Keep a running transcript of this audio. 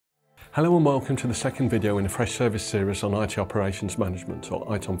Hello and welcome to the second video in the Freshservice series on IT Operations Management, or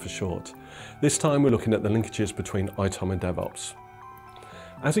ITOM for short. This time we're looking at the linkages between ITOM and DevOps.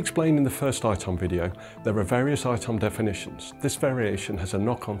 As explained in the first ITOM video, there are various ITOM definitions. This variation has a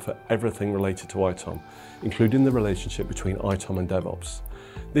knock-on for everything related to ITOM, including the relationship between ITOM and DevOps.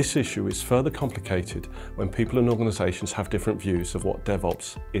 This issue is further complicated when people and organisations have different views of what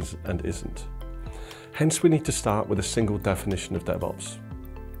DevOps is and isn't. Hence we need to start with a single definition of DevOps.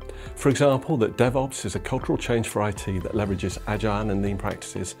 For example, that DevOps is a cultural change for IT that leverages agile and lean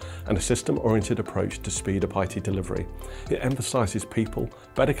practices and a system-oriented approach to speed up IT delivery. It emphasises people,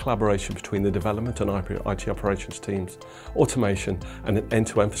 better collaboration between the development and IT operations teams, automation and an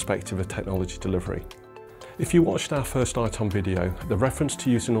end-to-end perspective of technology delivery. If you watched our first ITOM video, the reference to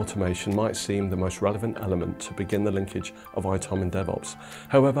using automation might seem the most relevant element to begin the linkage of ITOM and DevOps.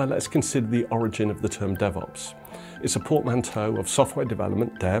 However, let's consider the origin of the term DevOps. It's a portmanteau of software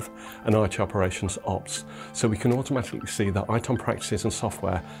development, dev, and IT operations, ops, so we can automatically see that ITOM practices and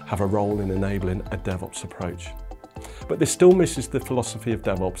software have a role in enabling a DevOps approach. But this still misses the philosophy of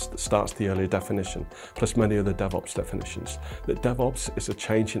DevOps that starts the earlier definition, plus many other DevOps definitions, that DevOps is a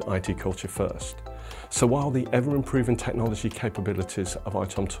change in IT culture first. So while the ever-improving technology capabilities of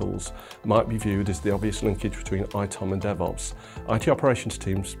ITOM tools might be viewed as the obvious linkage between ITOM and DevOps, IT operations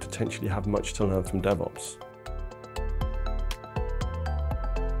teams potentially have much to learn from DevOps.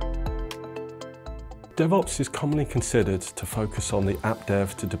 DevOps is commonly considered to focus on the app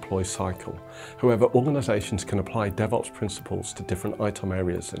dev to deploy cycle. However, organisations can apply DevOps principles to different ITOM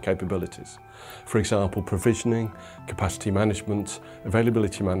areas and capabilities. For example, provisioning, capacity management,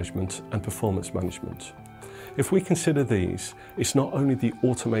 availability management, and performance management. If we consider these, it's not only the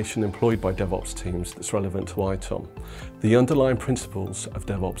automation employed by DevOps teams that's relevant to ITOM. The underlying principles of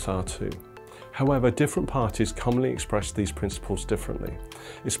DevOps are too. However, different parties commonly express these principles differently,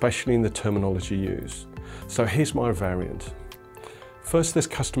 especially in the terminology used. So here's my variant. First, there's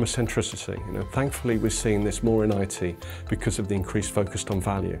customer centricity. Thankfully, we're seeing this more in IT because of the increased focus on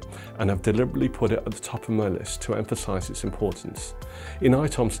value, and I've deliberately put it at the top of my list to emphasise its importance. In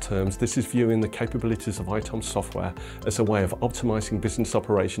ITOM's terms, this is viewing the capabilities of ITOM software as a way of optimising business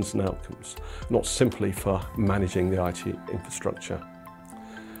operations and outcomes, not simply for managing the IT infrastructure.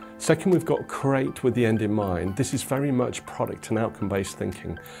 Second, we've got create with the end in mind. This is very much product and outcome-based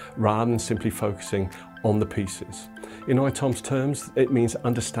thinking, rather than simply focusing on the pieces. In ITOM's terms, it means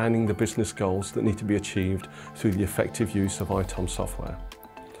understanding the business goals that need to be achieved through the effective use of ITOM software.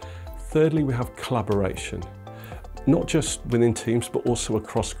 Thirdly, we have collaboration. Not just within teams, but also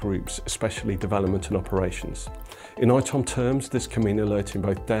across groups, especially development and operations. In ITOM terms, this can mean alerting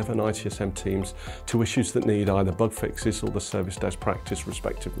both dev and ITSM teams to issues that need either bug fixes or the service desk practice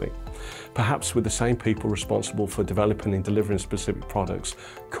respectively. Perhaps with the same people responsible for developing and delivering specific products,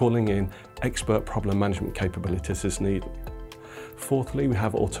 calling in expert problem management capabilities as needed. Fourthly, we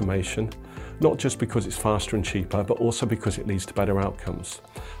have automation, not just because it's faster and cheaper, but also because it leads to better outcomes.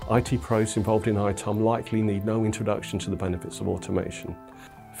 IT pros involved in ITOM likely need no introduction to the benefits of automation.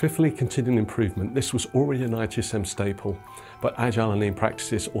 Fifthly, continuing improvement. This was already an ITSM staple, but agile and lean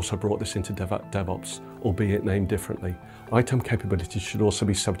practices also brought this into DevOps, albeit named differently. ITOM capabilities should also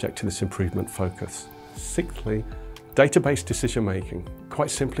be subject to this improvement focus. Sixthly, data-based decision-making.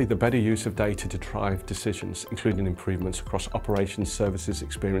 Quite simply, the better use of data to drive decisions, including improvements across operations, services,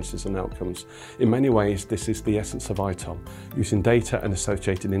 experiences and outcomes. In many ways, this is the essence of ITOM, using data and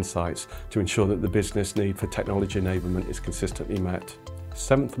associated insights to ensure that the business need for technology enablement is consistently met.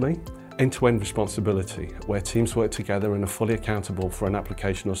 Seventhly, end-to-end responsibility, where teams work together and are fully accountable for an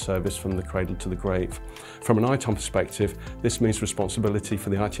application or service from the cradle to the grave. From an ITOM perspective, this means responsibility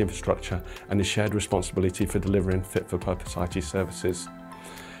for the IT infrastructure and a shared responsibility for delivering fit-for-purpose IT services.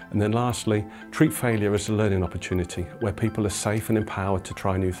 And then lastly, treat failure as a learning opportunity, where people are safe and empowered to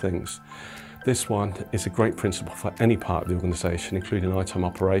try new things. This one is a great principle for any part of the organisation, including ITOM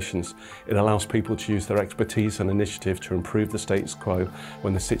operations. It allows people to use their expertise and initiative to improve the status quo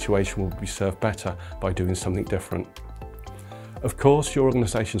when the situation will be served better by doing something different. Of course, your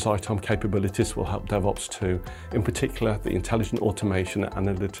organisation's ITOM capabilities will help DevOps too, in particular the intelligent automation and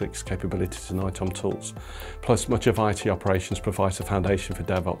analytics capabilities in ITOM tools. Plus, much of IT operations provides a foundation for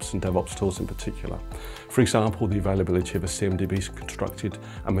DevOps and DevOps tools in particular. For example, the availability of a CMDB constructed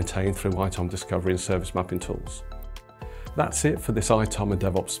and maintained through ITOM discovery and service mapping tools. That's it for this ITOM and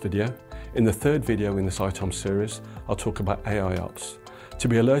DevOps video. In the third video in this ITOM series, I'll talk about AIOps. To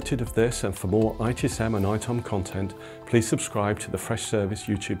be alerted of this and for more ITSM and ITOM content, please subscribe to the Freshservice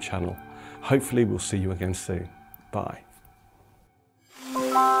YouTube channel. Hopefully we'll see you again soon. Bye.